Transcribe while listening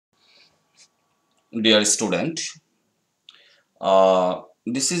Dear student,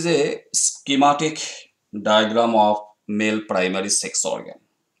 this is a schematic diagram of male primary sex organ,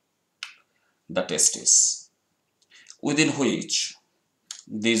 the testis, within which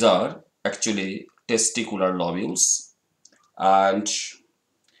these are actually testicular lobules, and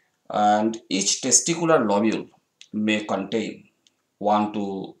each testicular lobule may contain 1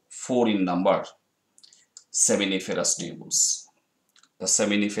 to 4 in number seminiferous tubules. The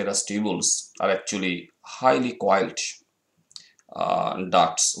seminiferous tubules are actually highly coiled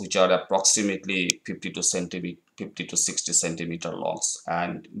ducts which are approximately 50 to 60 centimeter longs,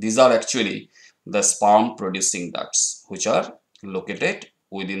 and these are actually the sperm producing ducts which are located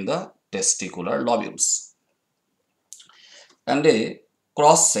within the testicular lobules, and a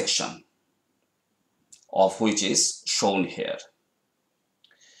cross section of which is shown here.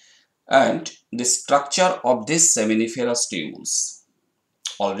 And the structure of these seminiferous tubules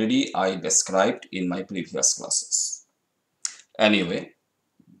already I described in my previous classes. Anyway,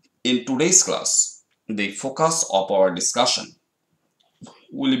 in today's class, the focus of our discussion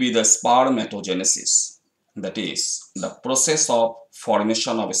will be the spermatogenesis, that is, the process of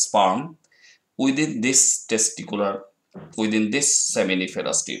formation of sperm within this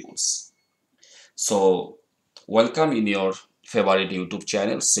seminiferous tubules. So, welcome in your favorite YouTube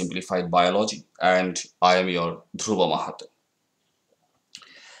channel, Simplified Biology, and I am your Dhruva Mahato.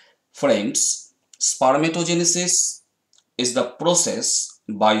 Friends, spermatogenesis is the process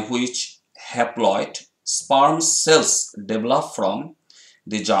by which haploid sperm cells develop from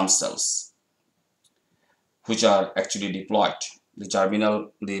the germ cells, which are actually diploid.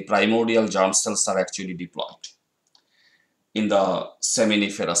 The primordial germ cells are actually diploid in the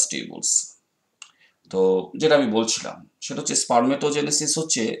seminiferous tubules. তো যেটা আমি বলছিলাম সেটা হচ্ছে স্পারমেটোজেনেসিস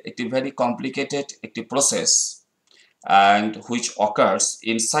হচ্ছে একটি very complicated একটি process and which occurs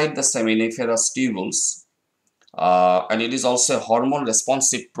inside the seminiferous tubules, and it is also a hormone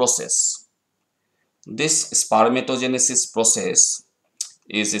responsive process. This spermatogenesis process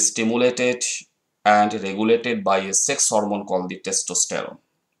is stimulated and regulated by a sex hormone called the testosterone.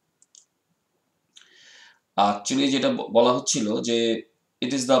 Actually যেটা বলা হচ্ছিল যে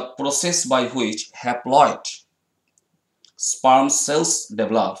it is the process by which haploid sperm cells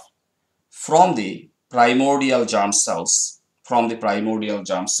develop from the primordial germ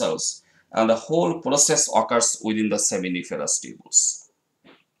cells, and the whole process occurs within the seminiferous tubules.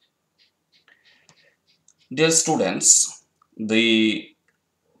 Dear students, the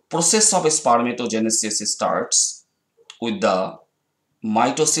process of spermatogenesis starts with the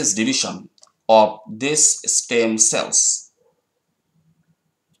mitosis division of these stem cells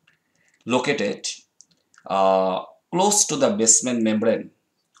located close to the basement membrane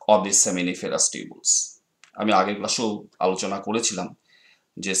of the seminiferous tubules. আমি আগের ক্লাসেও আলোচনা করেছিলাম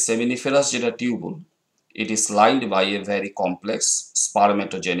যে seminiferous যেটা tubule, it is lined by a very complex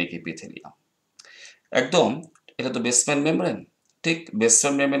spermatogenic epithelium. একদম এটা তো বেসমেন্ট মেমব্রেন, ঠিক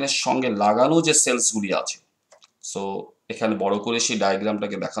বেসমেন্ট মেমব্রেনের সঙ্গে লাগানো যে সেলসগুলি আছে, সো এখানে বড় করে সেই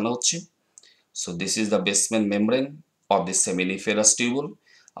ডায়াগ্রামটাকে দেখানো হচ্ছে. So this is the basement membrane of the seminiferous tubule,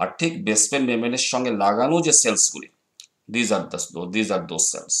 আর ঠিক বেসমেন্ট মেমব্রেনের সঙ্গে লাগানো যে সেলসগুলি, these are those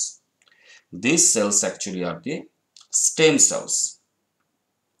cells. These cells actually are the stem cells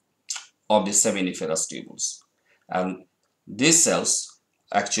of the seminiferous tubules, and these cells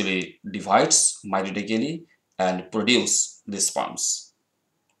actually divides mitotically and produce the sperms.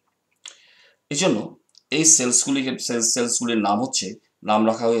 এই জন্য এই সেলসগুলির নাম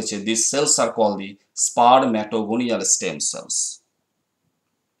রাখা হয়েছে these cells are called the spermatogonial stem cells.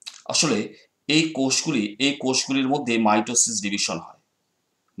 আসলে এই কোষগুলির মধ্যে মাইটোসিস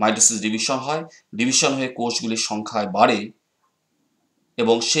ডিভিশন হয়ে কোষগুলির সংখ্যায় বাড়ে,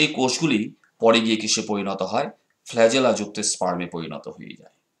 এবং সেই কোষগুলি পরে গিয়ে কিসে পরিণত হয়, ফ্ল্যাজেলা যুক্ত স্পার্মে পরিণত হয়ে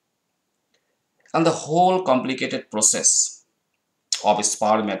যায়. And the whole complicated process of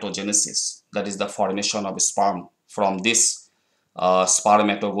spermatogenesis, that is the formation of sperm from this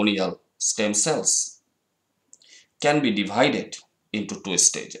spermatogonial stem cells, can be divided into two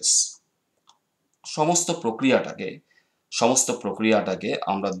stages. সমস্ত প্রক্রিয়াটাকে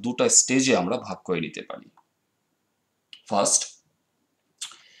আমরা দুটো স্টেজে আমরা ভাগ করে নিতে পারি. First,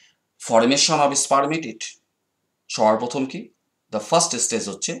 formation of স্পারমেটিড. সবার প্রথম কি, দ্য ফার্স্ট স্টেজ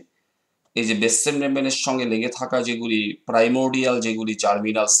হচ্ছে এই যে বেসমেন্ট মেমব্রেনের সঙ্গে লেগে থাকা যেগুলি প্রাইমোর্ডিয়াল যেগুলি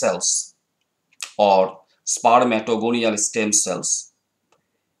germinal sales or স্পারম্যাটোগোনিয়াল stem cells,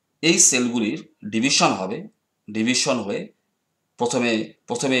 এই সেলগুলির ডিভিশন হয়ে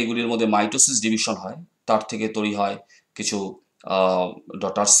প্রথমে এগুলির মধ্যে মাইটোসিস ডিভিশন হয়, তার থেকে তৈরি হয় কিছু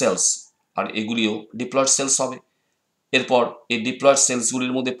ডটার সেলস, আর এগুলিও ডিপ্লয়েড সেলস হবে. এরপর এই ডিপ্লয়েড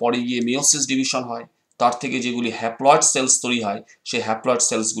সেলসগুলির মধ্যে পরে গিয়ে মিওসিস ডিভিশন হয়, তার থেকে যেগুলি হ্যাপ্লয়েড সেলস তৈরি হয় সেই হ্যাপ্লয়েড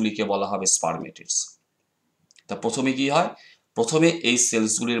সেলসগুলিকে বলা হবে স্পারমেটিডস। তা প্রথমে কি হয়, প্রথমে এই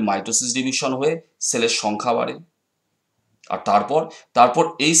সেলসগুলির মাইটোসিস ডিভিশন হয়ে সেলের সংখ্যা বাড়ে, আর তারপর তারপর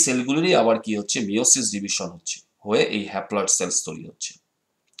এই সেলগুলিরই আবার কি হচ্ছে, মিওসিস ডিভিশন হচ্ছে, হয়ে এই হ্যাপ্লয়েড সেলস তৈরি হচ্ছে।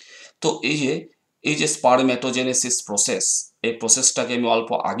 তো এই যে স্পারমেটোজেনেসিস প্রসেস, এই প্রসেসটাকে আমি অল্প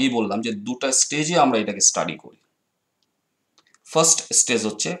আগেই বললাম যে দুটো স্টেজে আমরা এটাকে স্টাডি করি। ফার্স্ট স্টেজ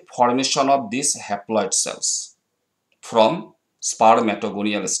হচ্ছে formation of this haploid sales from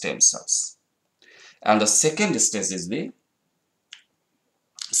spermatogonial stem cells, and the second stage is the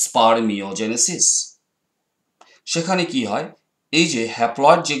spermiogenesis. সেখানে কি হয়, এই যে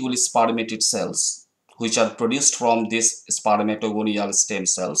হ্যাপ্লয়েড যেগুলি স্পারমেটিড sales which are produced from this spermatogonial stem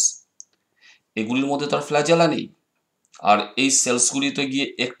cells, এগুলির মধ্যে তার ফ্ল্যাজেলা নেই, আর এই সেলসগুলি তো গিয়ে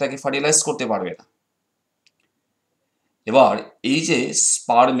একটাকে ফার্টিলাইজ করতে পারবে না। এবার এই যে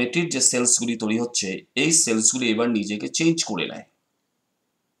স্পারমেটিড যে সেলসগুলি তৈরি হচ্ছে, এই সেলসগুলি এবার নিজেকে চেঞ্জ করে নেয়,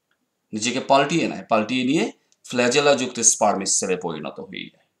 নিজেকে পাল্টিয়ে নিয়ে ফ্ল্যাজেলা যুক্ত স্পার্মিস সেলে পরিণত হয়ে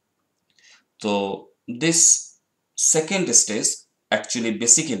যায়। তো this second stage actually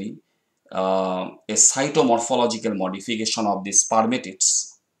basically a cytomorphological modification of the spermatids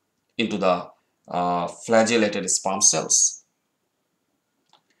into the flagellated sperm cells.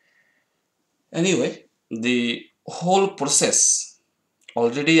 Anyway, the whole process,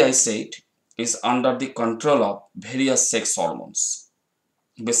 already I said, is under the control of various sex hormones,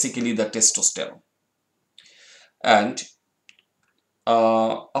 basically the testosterone. And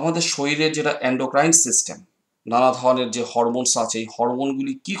আমাদের শরীরের যেটা endocrine system, নানা ধরনের যে hormones আছে, এই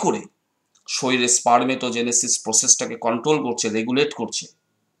হরমোনগুলি কি করে শরীরের স্পারমেটোজেনেসিস প্রসেসটাকে কন্ট্রোল করছে, রেগুলেট করছে,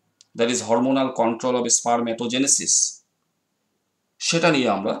 that is hormonal control of স্পারমেটোজেনেসিস, সেটা নিয়ে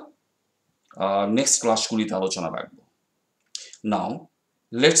আমরা নেক্সট ক্লাসগুলিতে আলোচনা রাখব। Now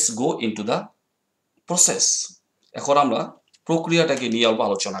let's go into the process. এখন আমরা প্রক্রিয়াটাকে নিয়ে অল্প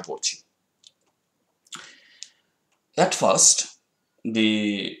আলোচনা করছি। At first, the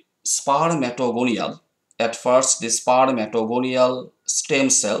spermatogonial stem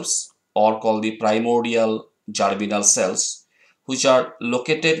cells, or called the primordial germinal cells, which are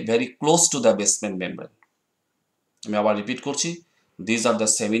located very close to the basement membrane. আমি আবার রিপিট করছি, these are the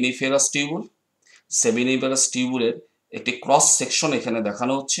seminiferous tubule. seminiferous টিউবুলের একটি ক্রস সেকশন এখানে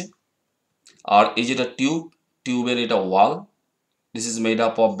দেখানো হচ্ছে, আর এই যেটা টিউবের এটা ওয়াল, this is made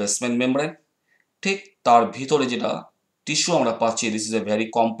up of basement membrane. ঠিক তার ভিতরে যেটা টিস্যু আমরা পাচ্ছি, this is a very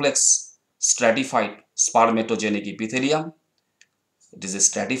complex stratified স্পারমেটোজেনিক ইপিথেলিয়াম, it is a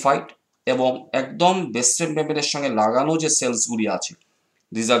stratified, এবং একদম বেসমেন্ট মেমব্রেনের সঙ্গে লাগানো যে সেলসগুলি আছে,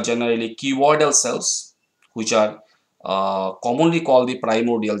 this are generally cuboidal sales which are commonly called the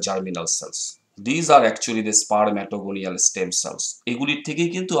primordial germinal cells. These are actually the spermatogonial stem cells. এগুলির থেকেই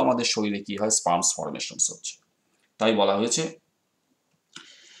কিন্তু আমাদের শরীরে কি হয়, স্পার্মস ফর্মেশনস হচ্ছে। তাই বলা হয়েছে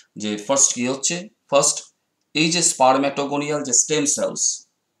যে ফার্স্ট কি হচ্ছে, ফার্স্ট এই যে স্পারমেটোগোনিয়াল যে stem cells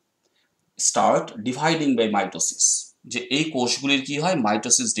start dividing by mitosis, যে এই কোষগুলির কি হয়,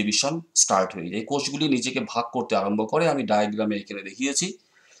 মাইটোসিস ডিভিশন স্টার্ট হয়ে যায়, এই কোষগুলি নিজেকে ভাগ করতে আরম্ভ করে। আমি ডায়াগ্রামে এখানে দেখিয়েছি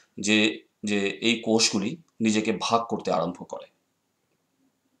যে যে এই কোষগুলি নিজেকে ভাগ করতে আরম্ভ করে,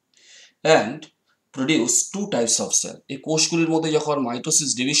 and produce two types of sell. এই কোষগুলির মধ্যে যখন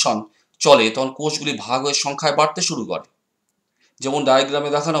মাইটোসিস ডিভিশন চলে, তখন কোষগুলি ভাগ হয়ে সংখ্যায় বাড়তে শুরু করে, যেমন ডায়াগ্রামে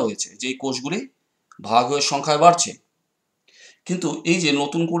দেখানো হয়েছে যে এই কোষগুলি ভাগ হয়ে সংখ্যায় বাড়ছে। কিন্তু এই যে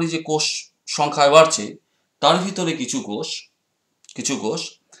নতুন করে যে কোষ সংখ্যায় বাড়ছে, তার ভিতরে কিছু কোষ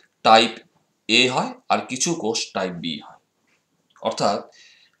টাইপ এ হয়, আর কিছু কোষ টাইপ বি হয়। অর্থাৎ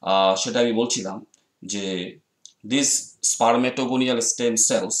সেটা আমি বলছিলাম যে this spermatogonial stem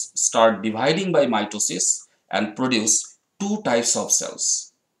cells start dividing by mitosis and produce two types of cells.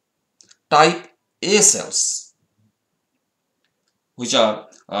 Type A cells, which are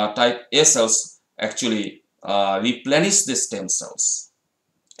type A cells actually replenish the stem cells,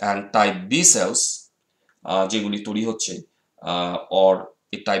 and type B cells যেগুলি তৈরি হচ্ছে, or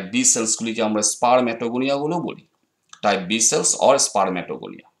এই type B cells গুলিকে আমরা spermatogonia গুলো বলি, type B cells or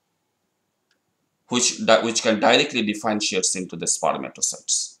spermatogonia, which can directly differentiates into the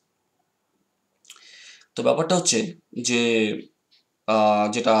spermatocytes. তো ব্যাপারটা হচ্ছে যে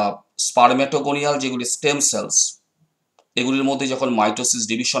যেটা স্পারমেটোগোনিয়াল যেগুলি স্টেম সেলস, এগুলির মধ্যে যখন মাইটোসিস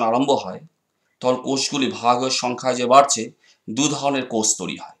ডিভিশন আরম্ভ হয়, তখন কোষগুলি ভাগ হয়ে সংখ্যায় যে বাড়ছে, দু ধরনের কোষ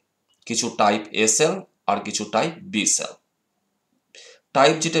তৈরি হয়, কিছু টাইপ এ সেল আর কিছু টাইপ বি সেল।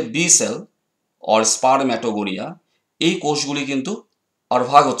 টাইপ যেটা বি সেল অর স্পারমেটোগোনিয়া, এই কোষগুলি কিন্তু আর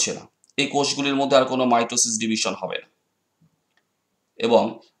ভাগ হচ্ছে না, এই কোষগুলির মধ্যে আর কোনো মাইটোসিস ডিভিশন হবে না, এবং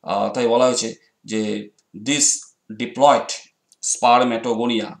তাই বলা হয়েছে যে this diploid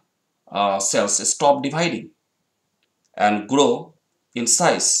spermatogonia cells stop dividing and grow in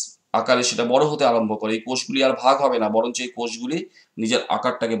size. আকারে সেটা বড় হতে আরম্ভ করে। এই কোষগুলি আর ভাগ হবে না, বরঞ্চ এই কোষগুলি নিজের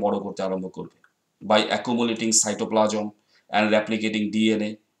আকারটাকে বড় করতে আরম্ভ করবে by accumulating cytoplasm and replicating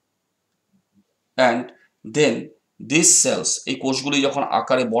DNA. And then these cells, এই কোষগুলি যখন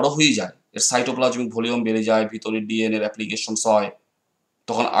আকারে বড় হয়ে যায়, এর সাইটোপ্লাজমিক ভলিউম বেড়ে যায়, ভিতরে ডিএনএ রেপ্লিকেশনস হয়,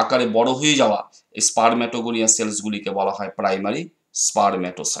 তখন আকারে বড় হয়ে যাওয়া এই স্পারম্যাটোগোনিয়া সেলসগুলিকে বলা হয় প্রাইমারি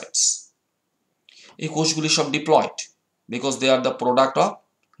স্পারম্যাটোসাইটস। এই কোষগুলি সব diploid because they are the product of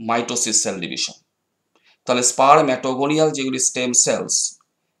mitosis cell division. তাহলে স্পারম্যাটোগোনিয়াল যেগুলি স্টেম সেলস,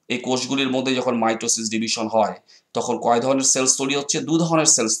 এই কোষগুলির মধ্যে যখন মাইটোসিস ডিভিশন হয় তখন কয় ধরনের সেলস তৈরি হচ্ছে? দু ধরনের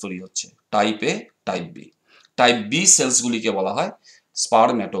সেলস তৈরি হচ্ছে, টাইপ এ, টাইপ বি। টাইপ বি সেলসগুলিকে বলা হয়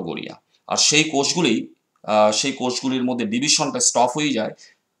স্পারম্যাটোগোনিয়া। আর সেই কোষগুলির মধ্যে ডিভিশনটা স্টপ হয়ে যায়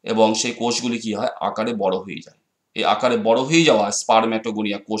এবং সেই কোষগুলি কি হয়? আকারে বড় হয়ে যায়। এই আকারে বড় হয়ে যাওয়া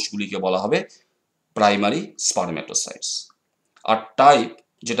স্পারম্যাটোগোনিয়া কোষগুলিকে বলা হবে প্রাইমারি স্পারম্যাটোসাইটস। আর টাইপ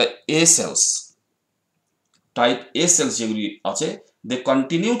যেটা এ সেলস, টাইপ এ সেলস যেগুলি আছে, they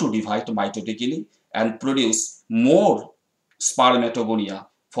continue to divide mitotically and produce more spermatogonia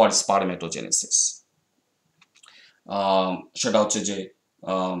for spermatogenesis. সেটা হচ্ছে যে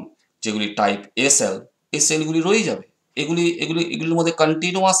যেগুলি টাইপ এ সেল, এই সেলগুলি রয়ে যাবে, এগুলির মধ্যে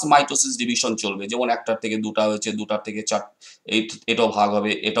কন্টিনিউয়াস মাইটোসিস ডিভিশন চলবে। যেমন একটার থেকে দুটা হয়েছে, দুটার থেকে চার, এটাও ভাগ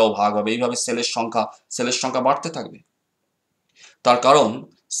হবে, এটাও ভাগ হবে, এইভাবে সেলের সংখ্যা বাড়তে থাকবে। তার কারণ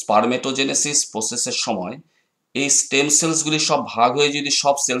স্পারমেটোজেনেসিস প্রসেসের সময় এই স্টেম সেলসগুলি সব ভাগ হয়ে যদি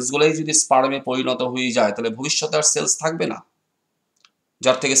সব সেলসগুলোই যদি স্পার্মে পরিণত হয়ে যায়, তাহলে ভবিষ্যতে আর সেলস থাকবে না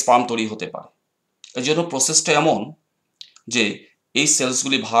যার থেকে স্পার্ম তৈরি হতে পারে। এই জন্য প্রসেসটা এমন যে এই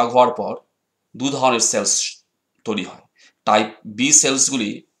সেলসগুলি ভাগ হওয়ার পর দু ধরনের সেলস তৈরি হয়। টাইপ বি সেলসগুলি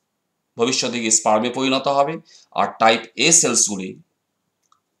ভবিষ্যতে গিয়ে স্পার্মে পরিণত হবে, আর টাইপ এ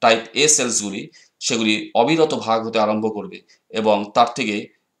সেলসগুলি সেগুলি অবিরত ভাগ হতে আরম্ভ করবে এবং তার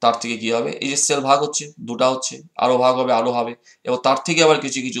থেকে কি হবে? এই যে সেল ভাগ হচ্ছে, দুটা হচ্ছে, আরো ভাগ হবে, আরো হবে, এবং তার থেকে আবার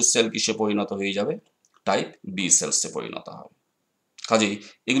কিছু সেল কিসে পরিণত হয়ে যাবে? টাইপ বি সেলসে পরিণত হবে। কাজেই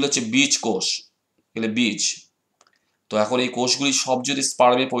এগুলো হচ্ছে বীজ কোষ, এগুলো বীজ। তো এখন এই কোষগুলি সব যদি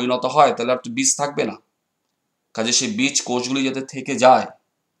স্পার্মে পরিণত হয় তাহলে আর তো বীজ থাকবে না। কাজে সেই বীজ কোষগুলি যাতে থেকে যায়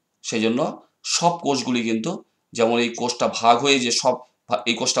সেই জন্য সব কোষগুলি কিন্তু, যেমন এই কোষটা ভাগ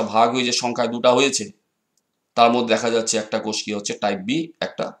হয়ে যে সংখ্যায় দুটা হয়েছে, তার মধ্যে দেখা যাচ্ছে একটা কোষ কি হচ্ছে? টাইপ বি,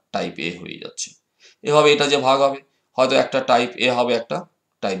 একটা টাইপ এ হয়ে যাচ্ছে। এভাবে এটা যে ভাগ হবে, হয়তো একটা টাইপ এ হবে, একটা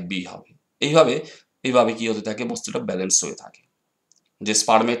টাইপ বি হবে। এইভাবে কি হতে থাকে? বস্তুটা ব্যালেন্স হয়ে থাকে, যে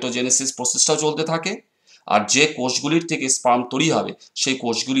স্পারমেটোজেনেসিস প্রসেসটাও চলতে থাকে, আর যে কোষগুলির থেকে স্পার্ম তৈরি হবে সেই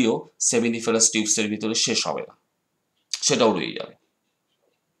কোষগুলিও সেমিনিফেরাস টিউবসের ভিতরে শেষ হবে না, সেটাও রয়ে যাবে।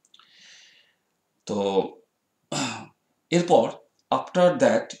 তো এরপর আফটার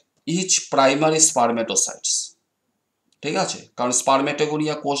দ্যাট ইচ প্রাইমারি স্পারমেটোসাইটস, ঠিক আছে, কারণ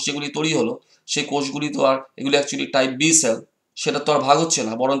স্পারমেটোগোনিয়া কোষ যেগুলি তৈরি হলো সেই কোষগুলি তো আর, এগুলি অ্যাকচুয়ালি টাইপ বি সেল, সেটা তো আর ভাগ হচ্ছে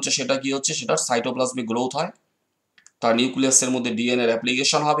না, বরঞ্চ সেটা কি হচ্ছে? সেটার সাইটোপ্লাজমিক গ্রোথ হয়, তার নিউক্লিয়াসের মধ্যে ডিএনএ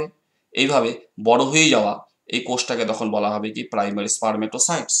অ্যাপ্লিকেশন হবে, এইভাবে বড় হয়ে যাওয়া এই কোষটাকে তখন বলা হবে কি? প্রাইমারি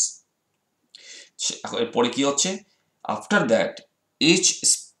স্পারমেটোসাইটস। এরপরে কি হচ্ছে? After that each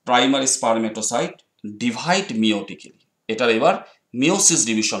primary স্পারমেটোসাইট divide মিওটিক্যালি, এটার এবার মিওসিস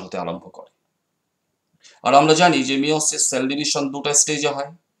ডিভিশন হতে আরম্ভ করে। আর আমরা জানি যে মিওসিস সেল ডিভিশন দুটো স্টেজে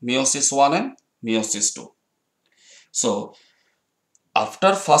হয়, meiosis 1 and meiosis 2. So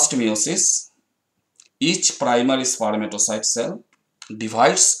after first meiosis each primary spermatocyte cell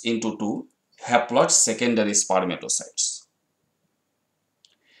divides into two haploid secondary spermatocytes,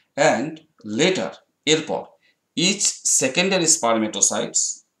 and later এরপর each secondary spermatocytes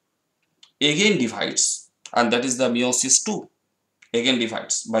again divides, and that is the meiosis 2, again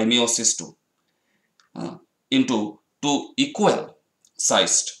divides by meiosis 2 into two equal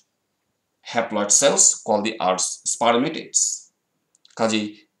sized haploid cells called the spermatids. কাজেই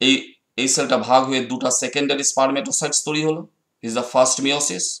এই সেলটা ভাগ হয়ে দুটা secondary স্পারমেটোসাইটস তৈরি হলো, is the first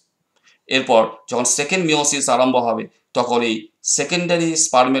meiosis. এরপর যখন সেকেন্ড মিওসিস আরম্ভ হবে তখন এই সেকেন্ডারি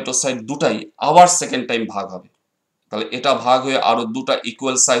স্পারমেটোসাইট দুটাই আবার সেকেন্ড টাইম ভাগ হবে, তাহলে এটা ভাগ হয়ে আরো দুটা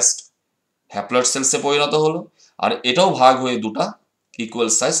ইকুয়াল সাইজড হ্যাপ্লয়েড সেলসে পরিণত হলো, আর এটাও ভাগ হয়ে দুটা ইকুয়াল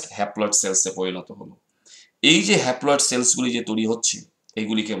সাইজড হ্যাপ্লয়েড সেলসে পরিণত হলো। এই যে হ্যাপ্লয়েড সেলসগুলি যে তৈরি হচ্ছে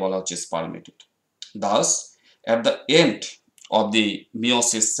এগুলিকে বলা হচ্ছে স্পারমেটিড। Das at the end of the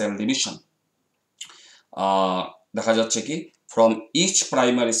meiosis cell division দেখা যাচ্ছে কি? from each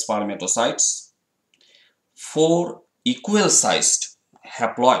primary spermatocytes 4 equal sized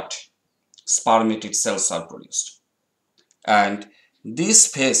haploid spermatid cells are produced, and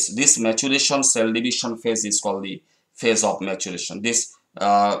this maturation cell division phase is called the phase of maturation. This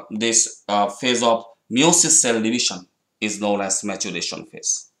phase of meiosis cell division is known as maturation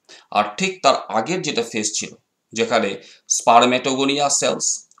phase. আর ঠিক তার আগের যেটা phase ছিল, যেখানে স্পারমেটোগোনিয়া sales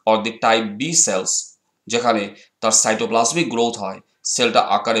or the type B sales, যেখানে তার cytoplasmic growth হয়, সেলটা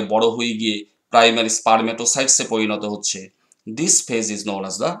আকারে বড় হয়ে গিয়ে প্রাইমারি স্পারমেটোসাইটসে পরিণত হচ্ছে, this phase is known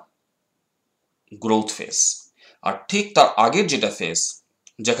as the growth phase. আর ঠিক তার আগের যেটা ফেজ,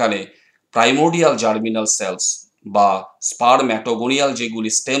 যেখানে প্রাইমোর্ডিয়াল জার্মিনাল সেলস বা স্পারম্যাটোগোনিয়াল যেগুলি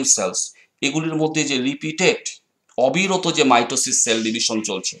স্টেম সেলস, এগুলির মধ্যে যে রিপিটেড অবিরত যে মাইটোসিস সেল ডিভিশন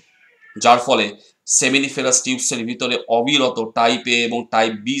চলছে, যার ফলে সেমিনিফেরাস টিউবসের ভিতরে অবিরত টাইপ এ এবং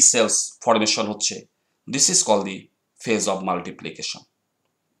টাইপ বি সেলস ফরমেশন হচ্ছে, this is call the phase of multiplication.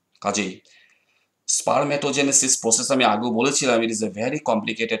 কাজেই স্পারমেটোজেনেসিস প্রসেস আমি আগেও বলেছিলাম, it is a very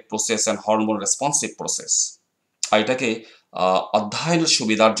complicated process and hormone responsive process. আর এটাকে অধ্যয়নের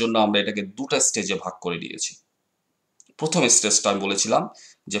সুবিধার জন্য আমরা এটাকে দুটো স্টেজে ভাগ করে দিয়েছি। প্রথম স্টেজটা আমি বলেছিলাম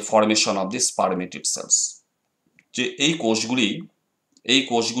যে ফরমেশন অফ দি স্পারমেটিড সেলস, যে এই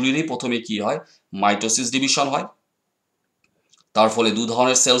কোষগুলিরই প্রথমে কি হয়, মাইটোসিস ডিভিশন হয়, তার ফলে দু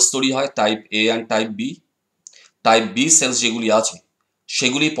ধরনের সেলস তৈরি হয়, type A and type B. Type B sales যেগুলি আছে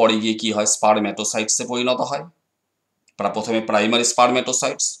সেগুলি পরে গিয়ে কি হয়, স্পারমেটোসাইটসে পরিণত হয়। প্রথমে প্রাইমারি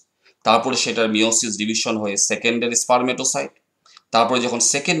স্পারমেটোসাইটস, তারপরে সেটার মিওসিস ডিভিশন হয়ে সেকেন্ডারি স্পারমেটোসাইট, তারপরে যখন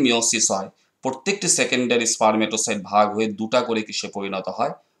সেকেন্ড মিওসিস হয়, প্রত্যেকটি সেকেন্ডারি স্পারমেটোসাইট ভাগ হয়ে দুটা করে কিসে পরিণত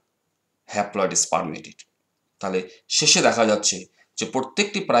হয়, হ্যাপ্লয়েড স্পারমেটিড। তাহলে শেষে দেখা যাচ্ছে যে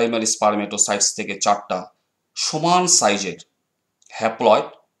প্রত্যেকটি প্রাইমারি স্পারমেটোসাইটস থেকে চারটা সমান সাইজের হ্যাপ্লয়েড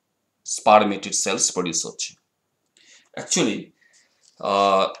স্পারমেটিড সেলস প্রডিউস হচ্ছে। অ্যাকচুয়ালি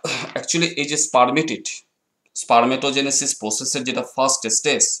এই যে স্পারমেটোজেনেসিস প্রসেসের যেটা first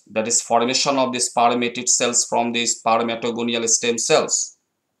stage, that is formation of the স্পারমেটিড sales from the স্পারমেটোগোনিয়াল stem cells,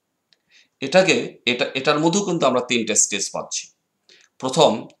 এটার মধ্যেও কিন্তু আমরা তিনটে স্টেজ পাচ্ছি।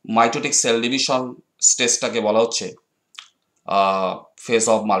 প্রথম মাইটোটিক সেল ডিভিশন স্টেজটাকে বলা হচ্ছে ফেজ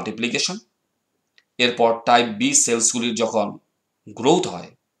অফ মাল্টিপ্লিকেশন। এরপর টাইপ বি সেলসগুলির যখন গ্রোথ হয়,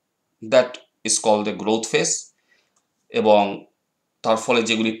 that is called the growth phase, এবং তার ফলে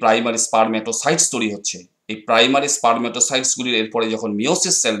যেগুলি প্রাইমারি স্পারমেটোসাইটস তৈরি হচ্ছে, এই প্রাইমারি স্পারমেটোসাইটসগুলির এরপরে যখন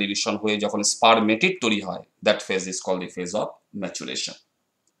মিওসিস সেল ডিভিশন হয়ে যখন স্পারমেটিড তৈরি হয়, that phase is called the phase of maturation.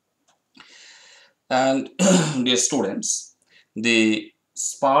 And dear students, the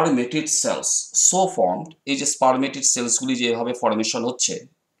spermatid cells so formed, এই যে স্পারমেটিড সেলসগুলি যেভাবে ফরমেশন হচ্ছে,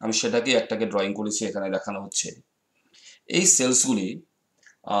 আমি সেটাকে একটাকে ড্রয়িং করেছি, এখানে দেখানো হচ্ছে। এই সেলসগুলি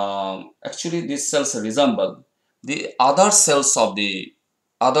actually these cells resemble the other cells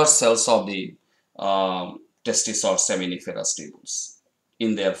of the testis or seminiferous tubules in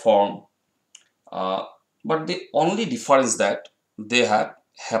their form, but the only difference that they have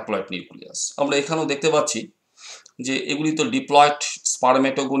haploid nucleus. আমরা এখানেও দেখতে পাচ্ছি যে এগুলি তো ডিপ্লয়েড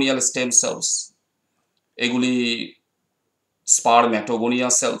স্পারমেটোগোনিয়াল স্টেম সেলস, এগুলি স্পারমেটোগোনিয়া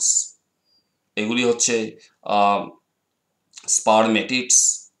সেলস, এগুলি হচ্ছে স্পারমেটিডস।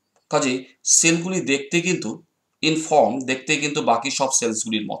 কাজেই সেলগুলি দেখতে কিন্তু দেখতে কিন্তু বাকি সব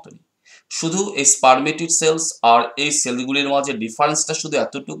সেলসগুলির মতনই, শুধু এই স্পারমেটিড সেলস আর এই সেলগুলির মাঝে ডিফারেন্সটা শুধু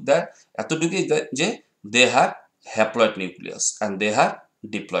এতটুকুই যে they have haploid nucleus and they have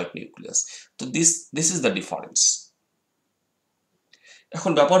diploid nucleus. তো দিস ইজ দ্য ডিফারেন্স।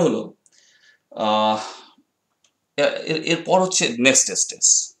 এখন ব্যাপার হলো এরপর হচ্ছে নেক্সট স্টেজ।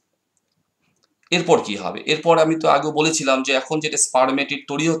 এরপর কি হবে? এরপর আমি তো আগেও বলেছিলাম যে এখন যেটা স্পারমেটিড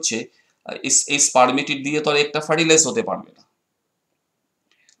তৈরি হচ্ছে, এই স্পারমেটিড দিয়ে তো আর একটা ফার্টিলাইজ হতে পারবে না।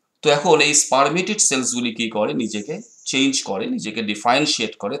 তো এখন এই স্পারমেটিড সেলসগুলি কি করে, নিজেকে চেঞ্জ করে, নিজেকে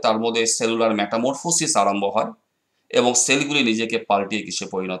ডিফারেন্সিয়েট করে, তার মধ্যে সেলুলার মেটামরফোসিস আরম্ভ হয় এবং সেলগুলি নিজেকে পাল্টিয়ে কিসে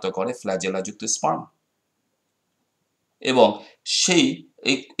পরিণত করে, ফ্ল্যাজেলাযুক্ত স্পার্ম। এবং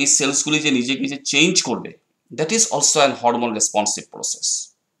এই সেলসগুলি যে নিজেকে যে চেঞ্জ করবে, that is also an hormone responsive process.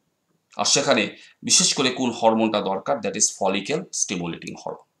 আর সেখানে বিশেষ করে কোন হরমোনটা দরকার, that is follicle stimulating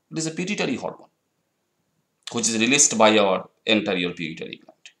hormone. It is a pituitary hormone which is released by our এন্টারিয়র pituitary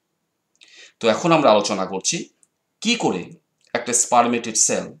gland. তো এখন আমরা আলোচনা করছি কি করে একটা স্পারমেটিড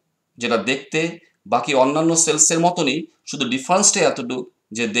সেল, যেটা দেখতে বাকি অন্যান্য সেলসের মতনই, শুধু ডিফারেন্সটা এতটুকু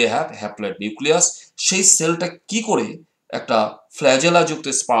যে দে হ্যাভ হ্যাপ্লয়েড নিউক্লিয়াস, সেই সেলটা কি করে একটা ফ্ল্যাজেলাযুক্ত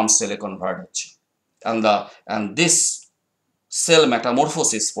স্পার্ম সেলে কনভার্ট হচ্ছে। and this cell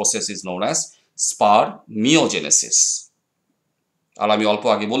metamorphosis process is known as spermatogenesis. আর আমি অল্প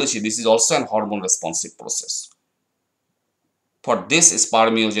আগে বলেছি, this is also an hormone responsive process. For this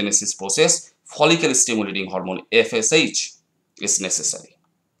spermatogenesis process, follicle stimulating hormone FSH is necessary.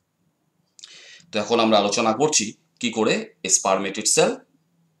 তো এখন আমরা আলোচনা করছি কি করে স্পারমেটিড সেল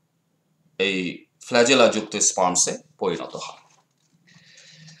এই ফ্ল্যাজেলা যুক্ত স্পার্মসে পরিণত হয়।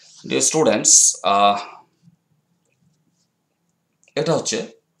 ডিয়ার স্টুডেন্টস,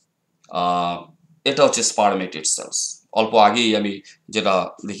 এটা হচ্ছে স্পারমেটিড সেলস। অল্প আগেই আমি যেটা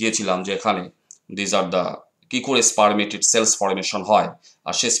দেখিয়েছিলাম যে এখানে দিজ আর দ্য কি করে স্পারমেটিড সেলস ফরমেশন হয়,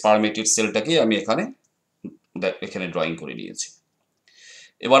 আর সেই স্পারমেটিড সেলটাকেই আমি এখানে ড্রয়িং করে নিয়েছি।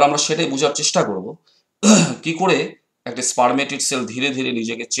 এবার আমরা সেটাই বোঝার চেষ্টা করব কি করে একটা স্পারমেটিড সেল ধীরে ধীরে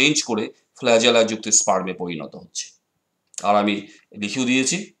নিজেকে চেঞ্জ করে ফ্ল্যাজেলা যুক্ত স্পার্মে পরিণত হচ্ছে। আর আমি লিখেও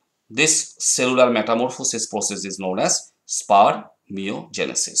দিয়েছি, this cellular metamorphosis process is known as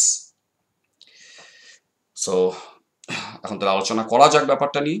স্পারমিওজেনেসিস। So এখন তাহলে আলোচনা করা যাক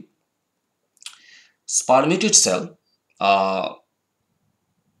ব্যাপারটা নিয়ে। স্পারমেটিড সেল,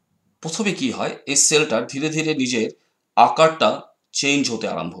 প্রথমে কি হয়, এই সেলটা ধীরে ধীরে নিজের আকারটা চেঞ্জ হতে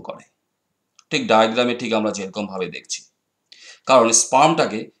আরম্ভ করে, ঠিক ডায়াগ্রামে ঠিক আমরা যেরকম ভাবে দেখছি। কারণ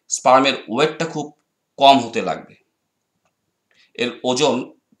স্পার্মের ওয়েটটা খুব কম হতে লাগবে। এর ওজন,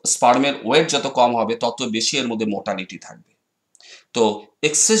 স্পার্মের ওয়েট যত কম হবে তত বেশি এর মধ্যে মোটালিটি থাকবে। তো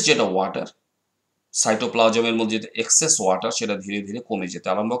এক্সেস যেটা ওয়াটার, সাইটোপ্লাজমের মধ্যে যেটা এক্সেস ওয়াটার, সেটা ধীরে ধীরে কমে যেতে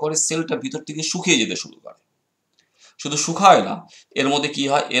আরম্ভ করে, সেলটা ভিতর থেকে শুকিয়ে যেতে শুরু করে। শুধু শুকায় না, এর মধ্যে কি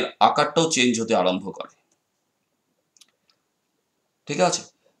হয়, এর আকারটাও চেঞ্জ হতে আরম্ভ করে। ঠিক আছে,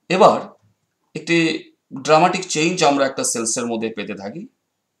 এবার একটি ড্রামাটিক চেঞ্জ আমরা একটা সেলসের মধ্যে পেতে থাকি।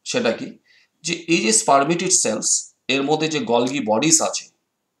 সেটা কি, যে এই যে স্পারমেটিড সেলস, এর মধ্যে যে গলগি বডিস আছে,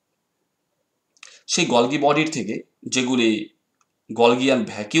 সেই গলগি বডির থেকে যেগুলি গলগিয়ান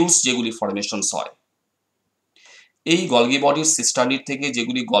ভ্যাকিউলস যেগুলি ফরমেশনস হয়, এই গলগি বডির সিস্টার্নির থেকে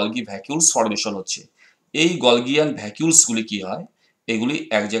যেগুলি গলগি ভ্যাকিউলস ফরমেশন হচ্ছে, এই গলগিয়ান ভ্যাকিউলসগুলি কি হয়, এগুলি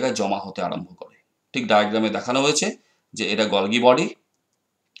এক জায়গায় জমা হতে আরম্ভ করে। ঠিক ডায়াগ্রামে দেখানো হয়েছে যে এটা গলগি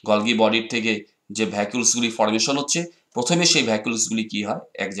বডির থেকে যে ভ্যাকিউলসগুলি ফরমেশন হচ্ছে, প্রথমে সেই ভ্যাকিউলসগুলি কি হয়,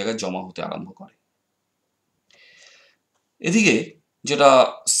 এক জায়গায় জমা হতে আরম্ভ করে। এদিকে যেটা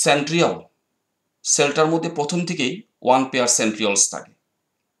সেন্ট্রিওল, সেলটার মধ্যে প্রথম থেকেই ওয়ান পেয়ার সেন্ট্রিওলস থাকে।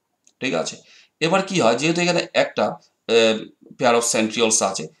 ঠিক আছে, এবার কি হয়, যেহেতু এখানে একটা পেয়ার অফ সেন্ট্রিওলস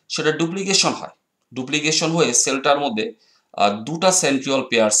আছে, সেটা ডুপ্লিকেশন হয়ে সেলটার মধ্যে দুটা সেন্ট্রিওল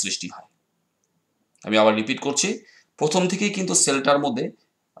পেয়ার সৃষ্টি হয়। আমি আবার রিপিট করছি, প্রথম থেকেই কিন্তু সেলটার মধ্যে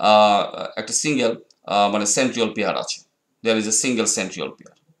একটা সিঙ্গেল মানে সেন্ট্রিওল পেয়ার আছে, there is a single centriole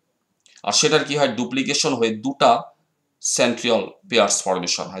pair. আর সেটার কি হয়, ডুপ্লিকেশন হয়ে দুটা সেন্ট্রিওল পেয়ার্স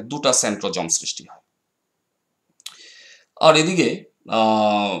ফরমেশন হয়, দুটা সেন্ট্রোজম সৃষ্টি হয়। আর এদিকে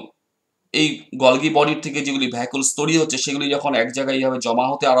এই গলগি বডির থেকে যেগুলি ভ্যাকুলস তৈরি হচ্ছে, সেগুলি যখন এক জায়গায় এইভাবে জমা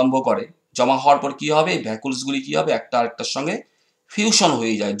হতে আরম্ভ করে, জমা হওয়ার পর কি হবে, এই ভ্যাকুলসগুলি কি হবে, একটা আরেকটার সঙ্গে ফিউশন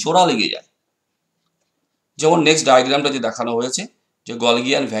হয়ে যায়, জোড়া লেগে যায়। যেমন নেক্সট ডায়াগ্রামটা যে দেখানো হয়েছে, যে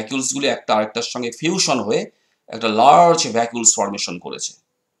গলগিয়ান ভ্যাকুলসগুলি একটা আরেকটার সঙ্গে ফিউশন হয়ে একটা লার্জ ভ্যাকুলস ফরমেশন করেছে।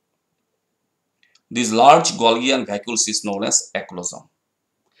 This large গলগিয়ান ভ্যাকুলস is known as অ্যাক্লোজম,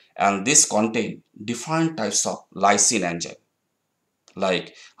 and this contain different types of lysine enzyme like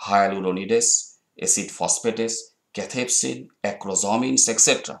hyaluronidase, acid phosphatase, cathepsin, acrozomins, etc.,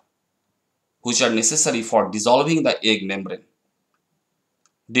 which are necessary for dissolving the egg membrane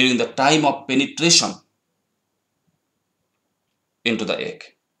during the time of penetration into the egg.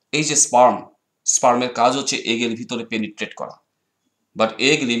 এই যে স্পার্মের কাজ হচ্ছে এগের ভিতরে penetrate করা, but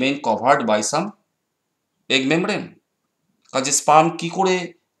egg remain covered by some egg membrane. কাজে sperm কি করে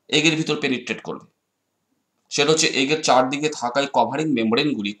এগের ভিতর পেনিট্রেট করবে, সেটা হচ্ছে এগের চারদিকে থাকা এই কভারিং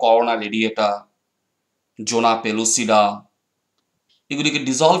মেমব্রেনগুলি, করোনা রেডিয়েটা, জোনা পেলুসিডা, এগুলিকে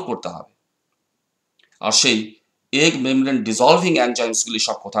ডিজলভ করতে হবে। আর সেই এগ মেমব্রেন ডিজলভিং এনজাইমসগুলি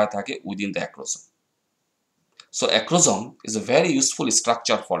সব কোথায় থাকে, within the acrosome. So acrosome is a very useful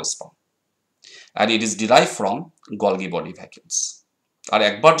structure for sperm and it is derive from Golgi body ভ্যাকুলস। আর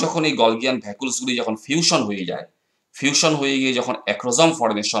একবার যখন এই গলগিয়ান ভ্যাকুলসগুলি যখন ফিউশন হয়ে গিয়ে যখন অ্যাক্রোজম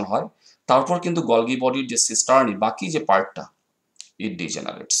ফরমেশন হয়, তারপর কিন্তু গলগি বডির যে সিস্টার্নি, বাকি যে পার্টটা, ইট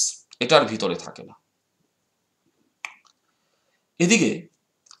ডিজেনারেটস, এটার ভিতরে থাকে না। এদিকে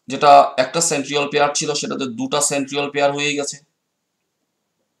যেটা একটা সেন্ট্রিওল পেয়ার ছিল, সেটাতে দুটা সেন্ট্রিওল পেয়ার হয়ে গেছে।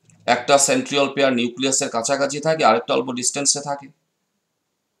 একটা সেন্ট্রিওল পেয়ার নিউক্লিয়াসের কাছাকাছি থাকে, আরেকটা অল্প ডিস্টেন্সে থাকে।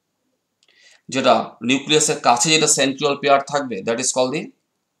 যেটা নিউক্লিয়াসের কাছে যেটা সেন্ট্রিওল পেয়ার থাকবে, that is call the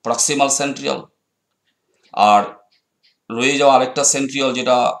proximal centriole. আর রয়ে যাওয়া আরেকটা সেন্ট্রিওল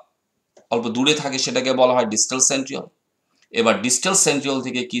যেটা অল্প দূরে থাকে, সেটাকে বলা হয় ডিস্টাল সেন্ট্রিওল। এবার ডিস্টাল সেন্ট্রিওল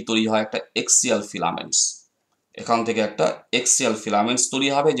থেকে কি তৈরি হয়, একটা এক্সিয়াল ফিলামেন্টস। এখান থেকে একটা এক্সিয়াল ফিলামেন্টস তৈরি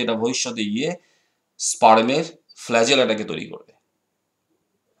হবে, যেটা ভবিষ্যতে গিয়ে স্পার্মের ফ্ল্যাজেলাটাকে তৈরি করবে।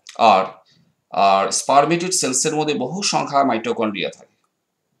 আর আর স্পারমেটিড সেলসের মধ্যে বহু সংখ্যা মাইটোকন্ড্রিয়া থাকে।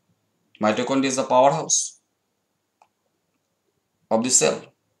 Mitochondria is the power house. Of the sell.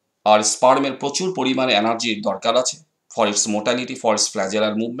 আর স্পার্মের প্রচুর পরিমাণে এনার্জির দরকার আছে for its motility, for its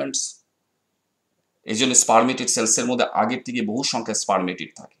flagellar movements. এই জন্য স্পার্মেটিড সেলসের মধ্যে আগের থেকে বহু সংখ্যায় স্পার্মেটিড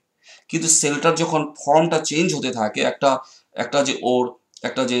থাকে। কিন্তু সেলটার যখন ফর্মটা চেঞ্জ হতে থাকে, একটা যে ওর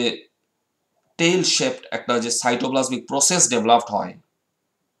একটা যে টেইল শেপড একটা যে সাইটোপ্লাজমিক প্রসেস ডেভেলপড হয়,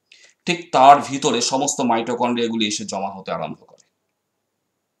 ঠিক তার ভিতরে সমস্ত মাইটোকন্ড্রিয়াগুলি এসে জমা হতে আরম্ভ করে।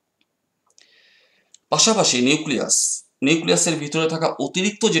 পাশাপাশি নিউক্লিয়াসের ভিতরে থাকা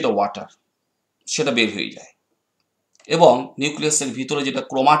অতিরিক্ত যেটা ওয়াটার সেটা বের হয়ে যায়, এবং নিউক্লিয়াসের ভিতরে যেটা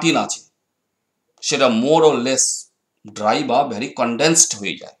ক্রোমাটিন আছে সেটা মোর অর লেস ড্রাই বা ভেরি কনডেন্সড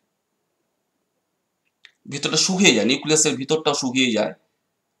হয়ে যায়, ভিতরটা শুকিয়ে যায়, নিউক্লিয়াসের ভিতরটাও শুকিয়ে যায়,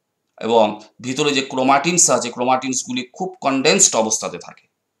 এবং ভিতরে যে ক্রোমাটিনস আছে ক্রোমাটিনসগুলি খুব কনডেন্সড অবস্থাতে থাকে।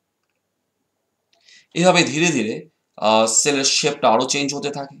 এভাবে ধীরে ধীরে সেলের শেপটা আরও চেঞ্জ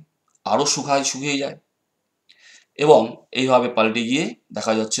হতে থাকে, আরও শুকিয়ে যায়, এবং এইভাবে পাল্টে গিয়ে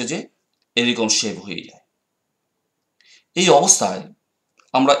দেখা যাচ্ছে যে এরকম শেপ হয়ে যায়। এই অবস্থায়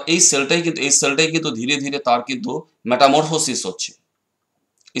আমরা এই সেলটাই কিন্তু ধীরে ধীরে তার কিন্তু মেটামরফোসিস হচ্ছে।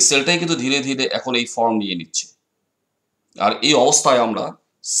 এই সেলটাই কিন্তু ধীরে ধীরে এখন এই ফর্ম নিয়ে নিচ্ছে। আর এই অবস্থায় আমরা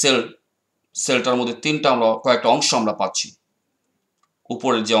সেলটার মধ্যে কয়েকটা অংশ আমরা পাচ্ছি।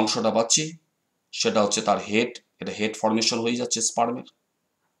 উপরের যে অংশটা পাচ্ছি সেটা হচ্ছে তার হেড, এটা হেড ফর্মেশন হয়ে যাচ্ছে স্পার্মের,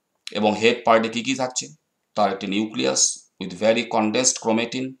 এবং হেড পার্টে কি কি থাকছে, তার একটি nucleus with very condensed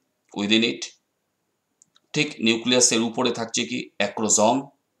ক্রোমেটিন within ইট। ঠিক নিউক্লিয়াসের উপরে থাকছে কি acrosome,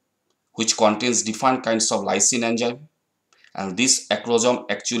 which contains different kinds of lysine enzyme, and this acrosome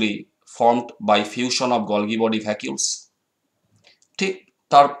actually formed by fusion of Golgi body vacuoles. ঠিক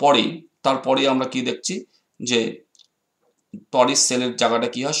তারপরেই আমরা কি দেখছি যে পরের সেলের জায়গাটা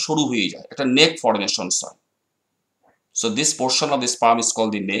কি হয়, সরু হয়ে যায়, একটা নেক ফর্মেশনস হয়। So this portion of the sperm is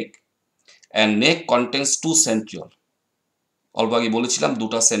called the neck, and neck contains two centriole. অল্প আগে বলেছিলাম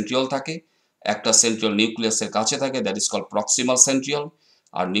দুটা সেন্ট্রিওল থাকে, একটা সেন্ট্রিওল নিউক্লিয়াসের কাছে থাকে, that is called proximal centriole,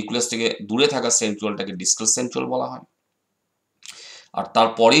 R nucleus থেকে দূরে থাকা সেন্ট্রিওলটাকে ডিস্টাল সেন্ট্রিওল বলা হয়। আর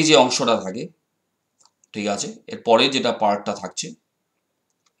তারপরেই যে অংশটা থাকে, ঠিক আছে, এরপরে যেটা পার্টটা থাকছে,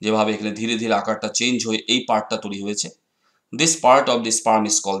 যেভাবে এখানে ধীরে ধীরে আকারটা চেঞ্জ হয়ে এই পার্টটা তৈরি হয়েছে, this part of the sperm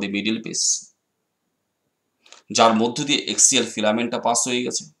is called the middle piece, যার মধ্য দিয়ে এক্সিয়াল ফিলামেন্টটা পাস হয়ে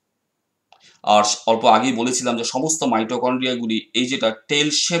গেছে। আর অল্প আগেই বলেছিলাম যে সমস্ত মাইটোকন্ড্রিয়াগুলি এই যেটা টেল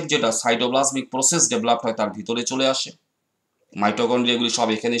শেপ যেটা সাইটোপ্লাজমিক প্রসেস ডেভেলপ হয় তার ভিতরে চলে আসে, মাইটোকন্ড্রিয়াগুলি সব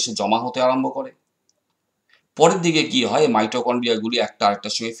এখানে এসে জমা হতে আরম্ভ করে। পরের দিকে কি হয়, মাইটোকন্ড্রিয়াগুলি একটা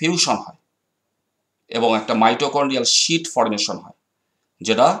আরেকটার সঙ্গে ফিউশন হয়, এবং একটা মাইটোকন্ড্রিয়াল শীট ফর্মেশন হয়,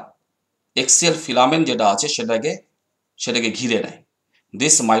 যেটা এক্সিয়াল ফিলামেন্ট যেটা আছে সেটাকে ঘিরে নেয়।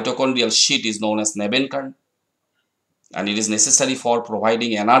 This mitochondrial sheet is known as নেবেনকার্ন, and it is necessary for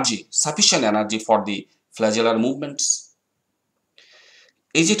providing sufficient energy for the flagellar movements.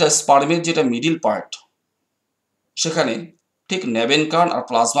 এই যেটা স্পার্মের যেটা মিডিল পার্ট, সেখানে ঠিক নেবেনকার্ন আর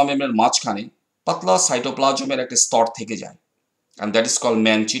প্লাজমা মেমব্রেনের মাঝখানে পাতলা সাইটোপ্লাজমের একটা স্তর থেকে যায়, and that is called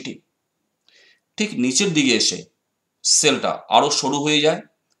ম্যানচিটি। ঠিক নিচের দিকে এসে সেলটা আরও সরু হয়ে যায়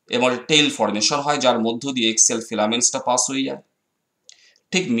এবং টেইল ফর্মেশন হয়, যার মধ্য দিয়ে এক্সেল ফিলামেন্টসটা পাস হয়ে যায়।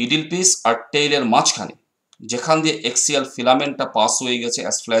 ঠিক মিডিল পিস আর টেইলের মাঝখানে যেখান দিয়ে এক্সিয়াল ফিলামেন্টটা পাস হয়ে গেছে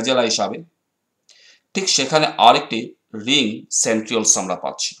অ্যাজ ফ্ল্যাজেলা হিসাবে, ঠিক সেখানে আরেকটি রিং সেন্ট্রিওলস আমরা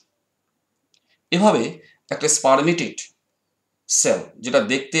পাচ্ছি। এভাবে একটা স্পার্মেটিড সেল, যেটা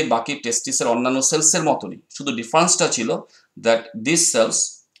দেখতে বাকি টেস্টিসের অন্যান্য সেলসের মতনই, শুধু ডিফারেন্সটা ছিল that this cells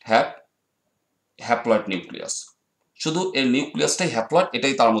have haploid nucleus, শুধু এর নিউক্লিয়াসটাই হ্যাপ্লয়েড,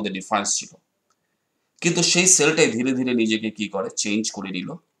 এটাই তার মধ্যে ডিফারেন্স ছিল। কিন্তু সেই সেলটাই ধীরে ধীরে নিজেকে কি করে, চেঞ্জ করে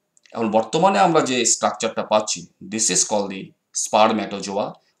নিল। এখন বর্তমানে আমরা যে স্ট্রাকচারটা পাচ্ছি, this is call the স্পারম্যাটোজোয়া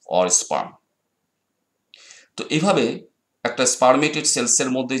or sperm. তো এইভাবে একটা স্পার্মেটেড সেলসের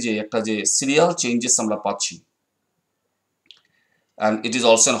মধ্যে যে একটা যে সিরিয়াল চেঞ্জেস আমরা পাচ্ছি, and it is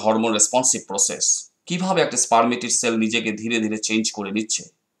also an hormone responsive process. কিভাবে একটা স্পার্মেটেড সেল নিজেকে ধীরে ধীরে চেঞ্জ করে নিচ্ছে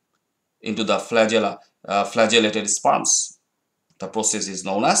into the flagellated স্পার্মস, the process is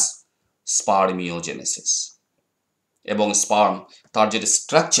known as স্পারমিওজেনেসিস। এবং স্পার্ম তার যেটা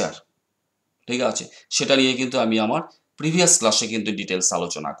স্ট্রাকচার, ঠিক আছে, সেটা নিয়ে কিন্তু আমি আমার প্রিভিয়াস ক্লাসে কিন্তু ডিটেলস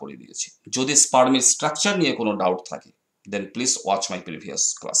আলোচনা করে দিয়েছি। যদি স্পার্মের স্ট্রাকচার নিয়ে কোনো ডাউট থাকে, দেন please watch my previous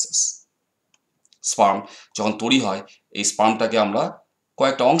classes. Sperm যখন তৈরি হয়, এই স্পার্মটাকে আমরা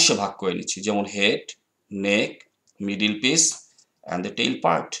কয়েকটা অংশে ভাগ করে নিচ্ছি, যেমন head, neck, middle piece and the tail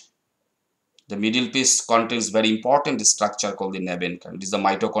part. The middle piece contains very important structure called the nebenchron. It is the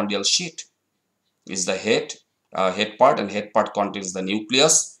mitochondrial sheet. It is the head part, and head part contains the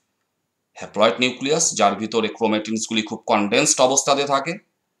nucleus, haploid nucleus, যার ভিতরে ক্রোমেটিনসগুলি খুব condensed অবস্থাতে থাকে,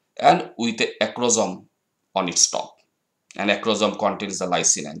 and with a acrosome on it's top. and acrosome contains the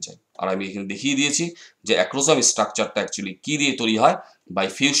lysine enzyme. আর আমি এখানে দেখিয়ে দিয়েছি যে acrosome স্ট্রাকচারটা অ্যাকচুয়ালি কি দিয়ে তৈরি হয়, by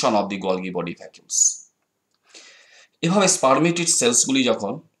fusion of the Golgi body ভ্যাকুলস। এভাবে স্পারমেটিড সেলসগুলি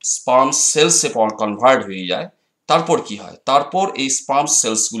যখন স্পার্ম সেলসে কনভার্ট হয়ে যায়, তারপর কি হয়, তারপর এই স্পার্ম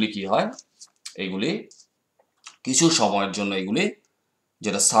সেলসগুলি কি হয়, এগুলি কিছু সময়ের জন্য এগুলি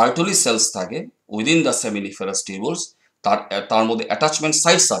যেটা সার্টলি সেলস থাকে উইদিন দ্য সেমিনিফেরাস টিউবুলস, তার মধ্যে অ্যাটাচমেন্ট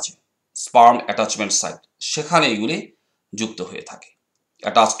সাইটস আছে, স্পার্ম অ্যাটাচমেন্ট সাইট, সেখানে এগুলি যুক্ত হয়ে থাকে,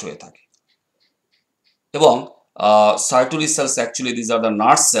 অ্যাটাচড হয়ে থাকে। এবং সার্টলি sales actually these are the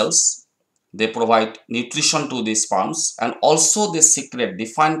nerve sales, they provide nutrition to the sperms, and also they secrete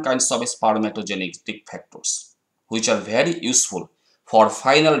defined kinds of spermatogenetic factors which are very useful for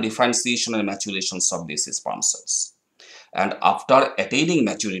final differentiation and maturations of these sperm cells. And after attaining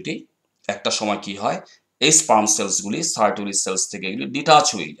maturity, একটা সময় কি হয়, এই sperm cells গুলি সার্টলি sales থেকে এগুলি detach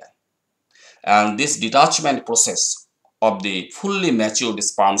হয়ে যায়, and this detachment process of the fully matured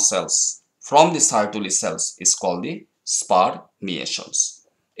sperm cells from the Sertoli cells is called the spermiations.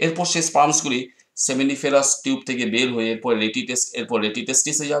 এরপর সেই স্পার্মসগুলি সেমিনিফেরাস টিউব থেকে বের হয়ে এরপর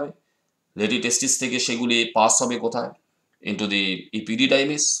রেটিটেস্টিসে যাবে, রেটিটেস্টিস থেকে সেগুলি পাস হবে কোথায়, ইনটু দি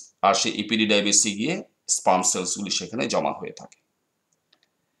ইপিডিডাইমিস, আর সেই ইপিডিডাইমিসে গিয়ে স্পার্ম সেলসগুলি সেখানে জমা হয়ে থাকে।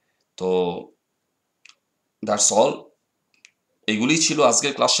 তো দ্যাটস অল, এগুলি ছিল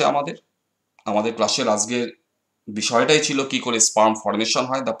আজকের ক্লাসে আমাদের ক্লাসের আজকের বিষয়টাই ছিল কি করে স্পার্ম ফর্মেশন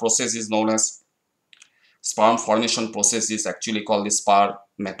হয়। The process is known as sperm formation process is actually call দি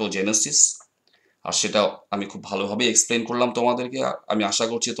স্পারম্যাটোজেনেসিস, আর সেটা আমি খুব ভালোভাবে এক্সপ্লেন করলাম তোমাদেরকে। আমি আশা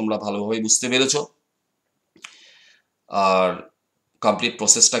করছি তোমরা ভালোভাবে বুঝতে পেরেছ। আর কমপ্লিট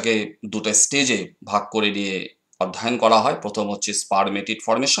প্রসেসটাকে দুটো স্টেজে ভাগ করে নিয়ে অধ্যয়ন করা হয়। প্রথম হচ্ছে স্পারমেটিড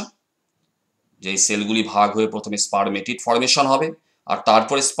ফর্মেশন, যেই সেলগুলি ভাগ হয়ে প্রথমে স্পারমেটিড ফর্মেশন হবে, আর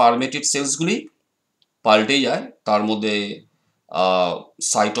তারপরে স্পারমেটিড সেলসগুলি পাল্টে যায়, তার মধ্যে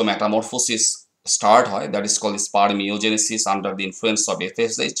সাইটোমেটামরফোসিস স্টার্ট হয়, that is called স্পারমিওজেনেসিস under the influence of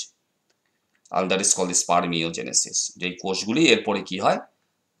FSH, and that is called the spermiogenesis. যেই কোষগুলি এরপরে কি হয়,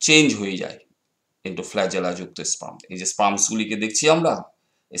 চেঞ্জ হয়ে যায় ইনটু ফ্ল্যাজেলা যুক্ত স্পার্ম। এই যে স্পার্মসগুলিকে দেখছি আমরা,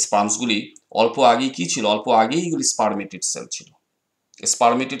 এই স্পার্মসগুলি অল্প আগেই কি ছিল, অল্প আগেই এগুলি স্পারমেটিড সেল ছিল।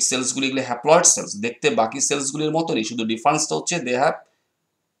 স্পারমেটিড সেলসগুলি এগুলি হ্যাপ্লয়েড সেলস, দেখতে বাকি সেলসগুলির মতনই, শুধু ডিফারেন্সটা হচ্ছে দে হ্যাভ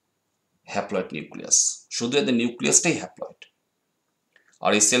হ্যাপ্লয়েড নিউক্লিয়াস, শুধু এদের নিউক্লিয়াসটাই হ্যাপ্লয়েড।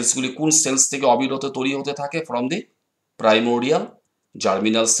 আর এই সেলসগুলি কোন সেলস থেকে অবিরত তৈরি হতে থাকে, from the primordial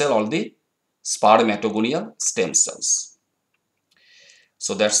germinal sell or the spermatogonial stem cells.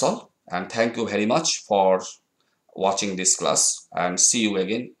 So that's all, and thank you very much for watching this class, and see you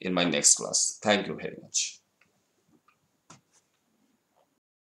again in my next class. Thank you very much.